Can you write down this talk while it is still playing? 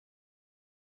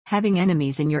Having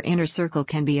enemies in your inner circle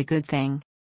can be a good thing.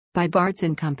 By Bards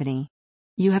and Company.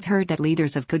 You have heard that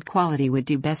leaders of good quality would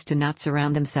do best to not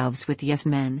surround themselves with yes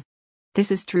men.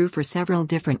 This is true for several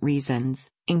different reasons,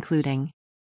 including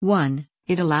 1.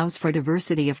 It allows for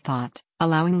diversity of thought,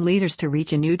 allowing leaders to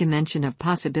reach a new dimension of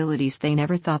possibilities they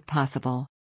never thought possible.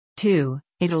 2.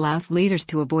 It allows leaders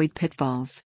to avoid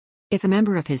pitfalls. If a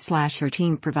member of his/her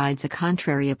team provides a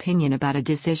contrary opinion about a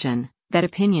decision, that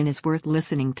opinion is worth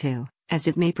listening to, as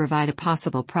it may provide a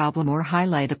possible problem or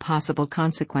highlight a possible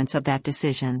consequence of that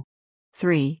decision.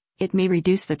 3. It may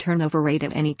reduce the turnover rate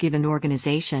of any given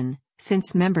organization,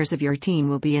 since members of your team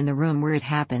will be in the room where it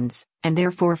happens, and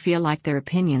therefore feel like their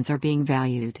opinions are being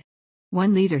valued.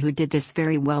 One leader who did this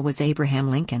very well was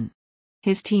Abraham Lincoln.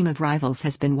 His team of rivals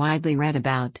has been widely read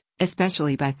about,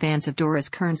 especially by fans of Doris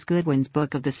Kearns Goodwin's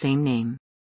book of the same name.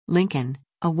 Lincoln,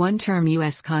 a one-term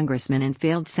U.S. congressman and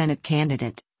failed Senate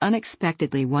candidate,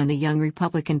 unexpectedly won the young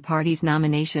Republican Party's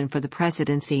nomination for the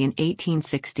presidency in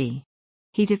 1860.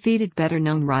 He defeated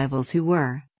better-known rivals who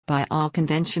were, by all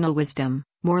conventional wisdom,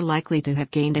 more likely to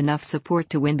have gained enough support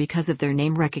to win because of their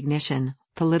name recognition,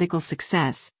 political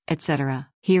success, etc.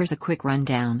 Here's a quick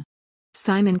rundown.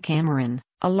 Simon Cameron,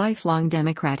 a lifelong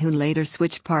Democrat who later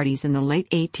switched parties in the late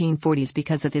 1840s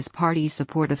because of his party's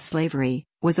support of slavery,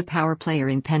 was a power player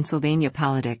in Pennsylvania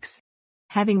politics.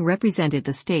 Having represented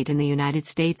the state in the United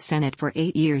States Senate for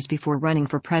 8 years before running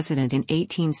for president in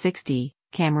 1860,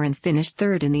 Cameron finished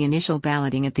third in the initial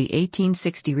balloting at the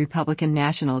 1860 Republican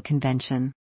National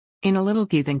Convention. In a little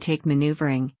give-and-take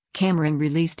maneuvering, Cameron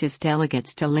released his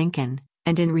delegates to Lincoln,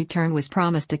 and in return was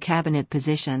promised a cabinet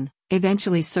position,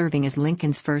 eventually serving as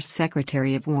Lincoln's first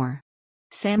Secretary of War.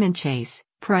 Salmon Chase,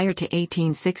 prior to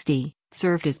 1860,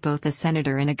 served as both a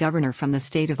senator and a governor from the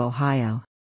state of Ohio.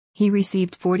 He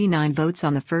received 49 votes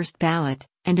on the first ballot,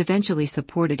 and eventually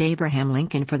supported Abraham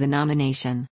Lincoln for the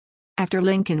nomination. After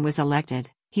Lincoln was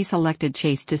elected, he selected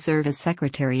Chase to serve as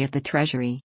Secretary of the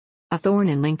Treasury. A thorn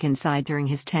in Lincoln's side during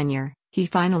his tenure, he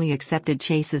finally accepted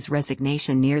Chase's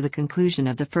resignation near the conclusion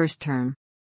of the first term.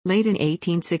 Late in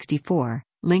 1864,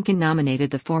 Lincoln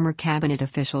nominated the former cabinet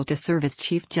official to serve as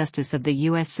Chief Justice of the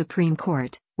U.S. Supreme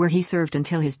Court, where he served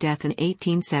until his death in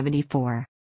 1874.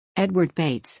 Edward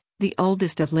Bates, the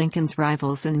oldest of Lincoln's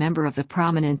rivals and member of the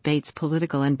prominent Bates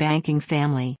political and banking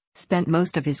family, spent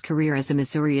most of his career as a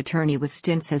Missouri attorney with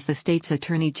stints as the state's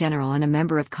attorney general and a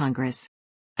member of Congress.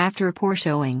 After a poor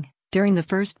showing, during the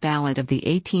first ballot of the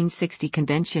 1860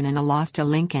 convention and a loss to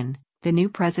Lincoln, the new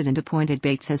president appointed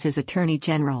Bates as his attorney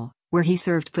general, where he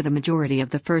served for the majority of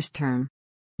the first term.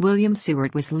 William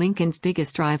Seward was Lincoln's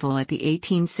biggest rival at the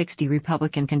 1860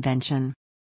 Republican convention.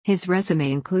 His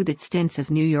resume included stints as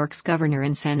New York's governor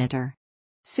and senator.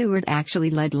 Seward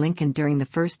actually led Lincoln during the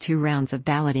first 2 rounds of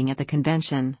balloting at the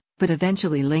convention, but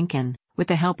eventually Lincoln, with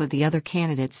the help of the other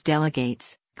candidates'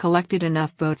 delegates, collected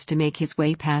enough votes to make his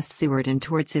way past Seward and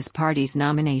towards his party's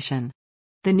nomination.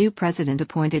 The new president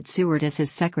appointed Seward as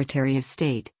his Secretary of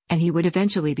State, and he would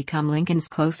eventually become Lincoln's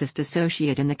closest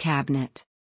associate in the cabinet.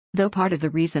 Though part of the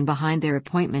reason behind their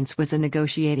appointments was a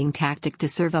negotiating tactic to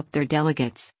serve up their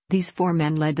delegates, these 4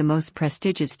 men led the most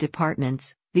prestigious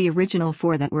departments, the original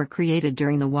 4 that were created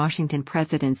during the Washington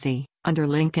presidency, under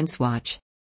Lincoln's watch.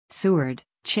 Seward,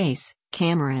 Chase,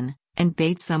 Cameron, and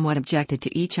Bates somewhat objected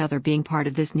to each other being part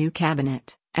of this new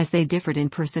cabinet, as they differed in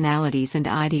personalities and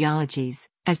ideologies,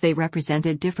 as they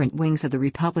represented different wings of the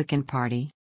Republican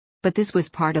Party. But this was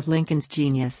part of Lincoln's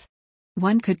genius.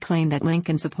 One could claim that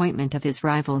Lincoln's appointment of his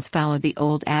rivals followed the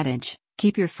old adage,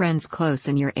 keep your friends close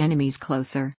and your enemies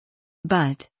closer.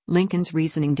 But Lincoln's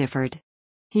reasoning differed.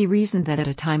 He reasoned that at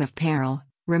a time of peril,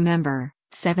 remember,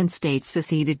 7 states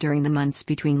seceded during the months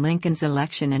between Lincoln's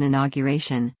election and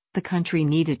inauguration, the country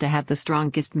needed to have the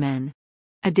strongest men.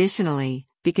 Additionally,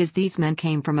 because these men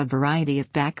came from a variety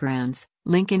of backgrounds,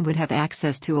 Lincoln would have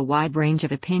access to a wide range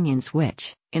of opinions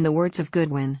which, in the words of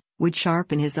Goodwin, would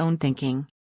sharpen his own thinking.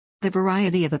 The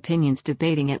variety of opinions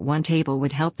debating at one table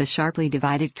would help the sharply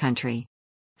divided country.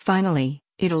 Finally,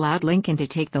 it allowed Lincoln to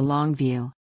take the long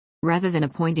view. Rather than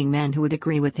appointing men who would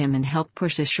agree with him and help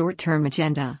push a short-term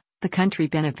agenda, the country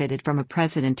benefited from a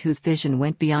president whose vision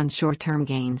went beyond short-term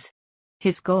gains.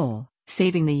 His goal,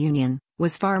 saving the Union,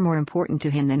 was far more important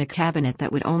to him than a cabinet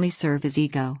that would only serve his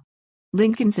ego.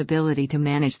 Lincoln's ability to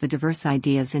manage the diverse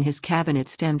ideas in his cabinet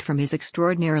stemmed from his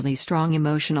extraordinarily strong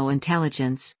emotional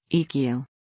intelligence, EQ.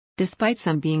 Despite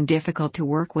some being difficult to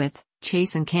work with,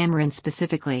 Chase and Cameron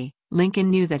specifically, Lincoln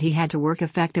knew that he had to work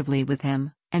effectively with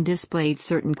him, and displayed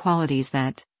certain qualities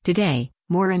that, today,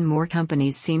 more and more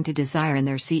companies seem to desire in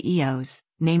their CEOs,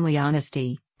 namely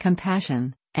honesty,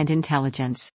 compassion, and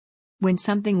intelligence. When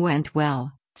something went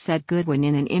well, Said Goodwin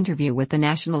in an interview with the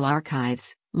National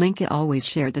Archives, Lincoln always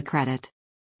shared the credit.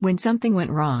 When something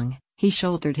went wrong, he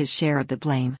shouldered his share of the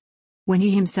blame. When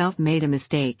he himself made a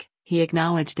mistake, he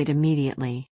acknowledged it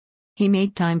immediately. He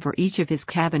made time for each of his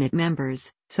cabinet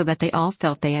members, so that they all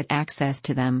felt they had access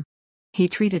to them. He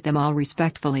treated them all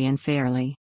respectfully and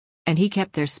fairly. And he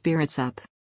kept their spirits up.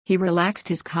 He relaxed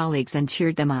his colleagues and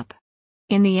cheered them up.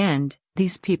 In the end,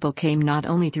 these people came not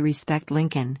only to respect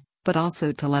Lincoln, but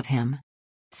also to love him.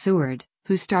 Seward,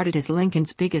 who started as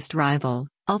Lincoln's biggest rival,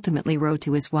 ultimately wrote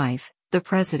to his wife, "The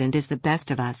president is the best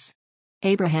of us."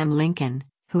 Abraham Lincoln,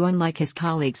 who unlike his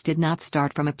colleagues did not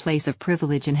start from a place of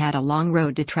privilege and had a long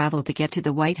road to travel to get to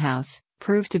the White House,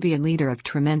 proved to be a leader of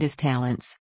tremendous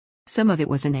talents. Some of it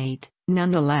was innate,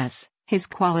 nonetheless, his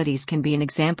qualities can be an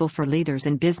example for leaders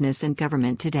in business and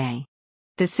government today.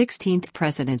 The 16th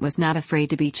president was not afraid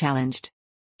to be challenged.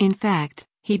 In fact,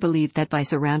 he believed that by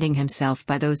surrounding himself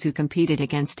by those who competed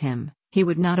against him, he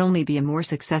would not only be a more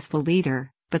successful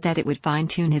leader, but that it would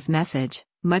fine-tune his message,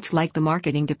 much like the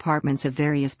marketing departments of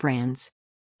various brands.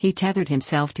 He tethered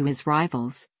himself to his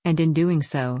rivals, and in doing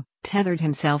so, tethered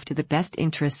himself to the best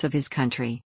interests of his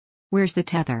country. Where's the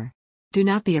tether? Do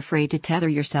not be afraid to tether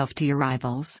yourself to your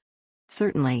rivals.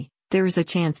 Certainly, there is a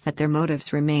chance that their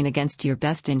motives remain against your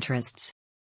best interests.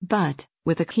 But,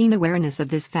 with a keen awareness of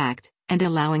this fact, and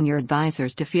allowing your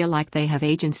advisors to feel like they have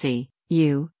agency,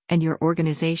 you, and your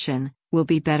organization, will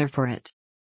be better for it.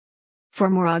 For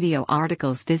more audio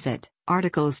articles visit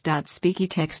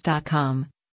articles.speakytext.com.